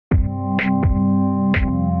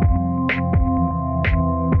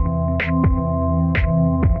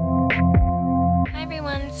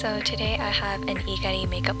So today I have an Igari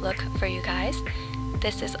makeup look for you guys.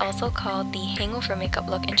 This is also called the Hangover Makeup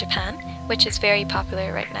look in Japan, which is very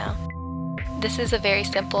popular right now. This is a very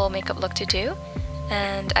simple makeup look to do,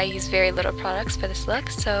 and I use very little products for this look,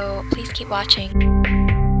 so please keep watching.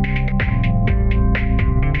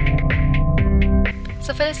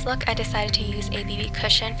 So for this look, I decided to use a BB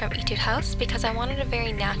cushion from Etude house because I wanted a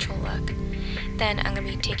very natural look. Then I'm going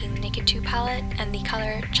to be taking the Naked 2 palette and the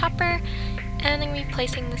color Chopper, and I'm going to be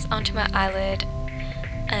placing this onto my eyelid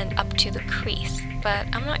and up to the crease. But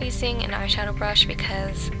I'm not using an eyeshadow brush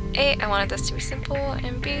because A, I wanted this to be simple,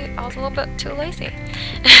 and B, I was a little bit too lazy.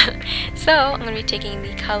 So I'm going to be taking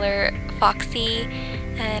the color Foxy,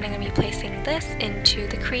 and I'm going to be placing this into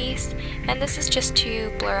the crease, and this is just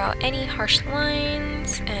to blur out any harsh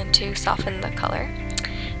lines and to soften the color.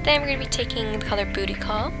 Then we're going to be taking the color Booty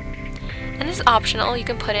Call, and this is optional. You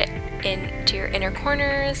can put it into your inner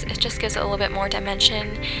corners. It just gives it a little bit more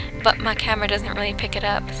dimension, but my camera doesn't really pick it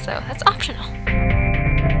up, so that's optional.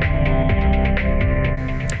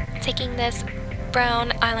 Taking this brown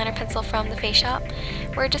eyeliner pencil from the Face Shop,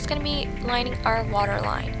 we're just going to be lining our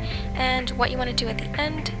waterline, and what you want to do at the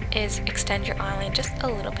end is extend your eyeline just a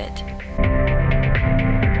little bit.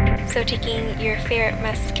 So taking your favorite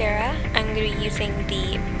mascara, I'm going to be using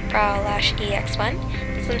the Browlash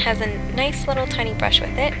EX1. This one has a nice little tiny brush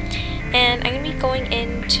with it, and I'm going to be going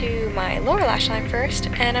into my lower lash line first,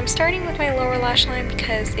 and I'm starting with my lower lash line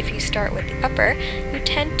because if you start with the upper, you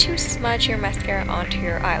tend to smudge your mascara onto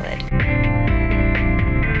your eyelid.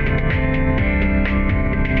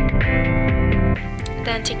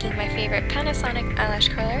 Then taking my favorite Panasonic eyelash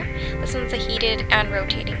curler. This one's a heated and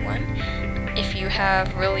rotating one. If you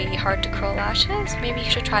have really hard to curl lashes, maybe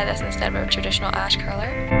you should try this instead of a traditional eyelash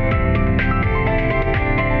curler.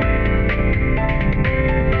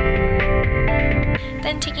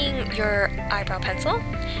 Then taking your eyebrow pencil,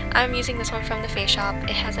 I'm using this one from the Face Shop. It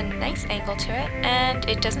has a nice angle to it, and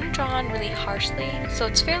it doesn't draw on really harshly, so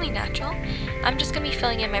it's fairly natural. I'm just going to be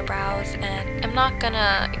filling in my brows, and I'm not going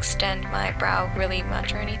to extend my brow really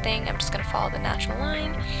much or anything. I'm just going to follow the natural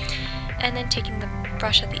line. And then taking the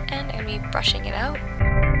brush at the end, I'm going to be brushing it out.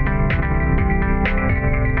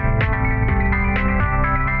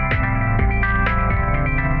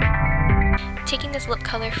 Taking this lip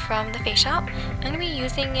color from the Face Shop, I'm going to be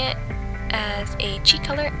using it as a cheek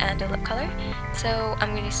color and a lip color. So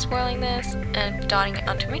I'm going to be swirling this and dotting it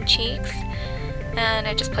onto my cheeks. And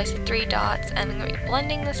I just placed the 3 dots, and I'm going to be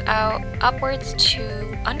blending this out upwards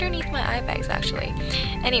to underneath my eye bags actually.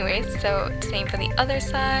 Anyways, so same for the other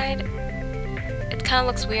side. It kind of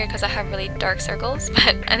looks weird because I have really dark circles,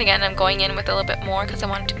 but and again I'm going in with a little bit more because I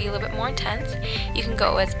want it to be a little bit more intense. You can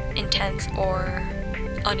go as intense or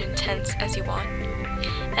unintense as you want.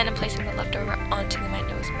 And I'm placing the leftover onto my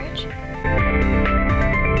nose bridge.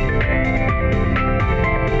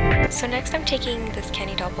 So next I'm taking this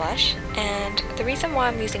Candy Doll blush, and the reason why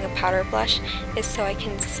I'm using a powder blush is so I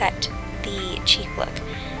can set the cheek look.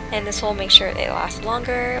 And this will make sure it lasts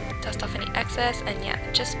longer, dust off any excess, and yeah,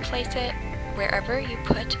 just place it wherever you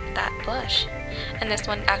put that blush. And this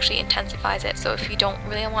one actually intensifies it, so if you don't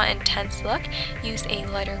really want an intense look, use a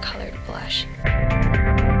lighter colored blush.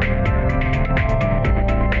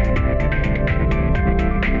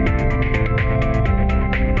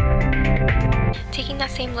 Taking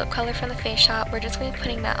that same lip color from the Face Shop, we're just going to be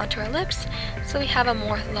putting that onto our lips so we have a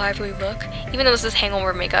more lively look. Even though this is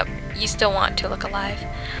Hangover Makeup, you still want to look alive.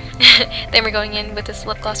 Then we're going in with this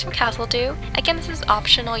lip gloss from Castle Dew. Again, this is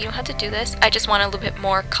optional, you don't have to do this. I just want a little bit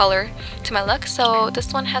more color to my look, so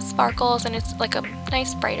this one has sparkles and it's like a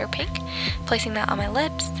nice brighter pink. Placing that on my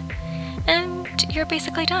lips, and you're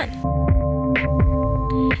basically done.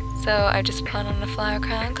 So I just put on a flower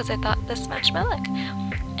crown because I thought this matched my look.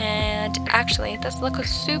 And actually, this look was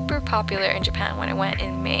super popular in Japan when it went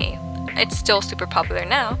in May. It's still super popular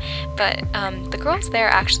now, but the girls there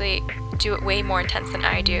actually do it way more intense than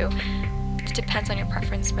I do. It depends on your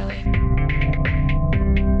preference, really.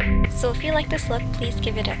 So if you like this look, please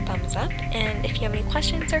give it a thumbs up, and if you have any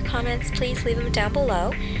questions or comments, please leave them down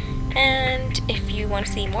below. And if you want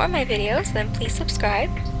to see more of my videos, then please subscribe.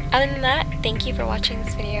 Other than that, thank you for watching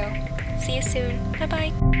this video. See you soon. Bye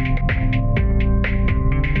bye.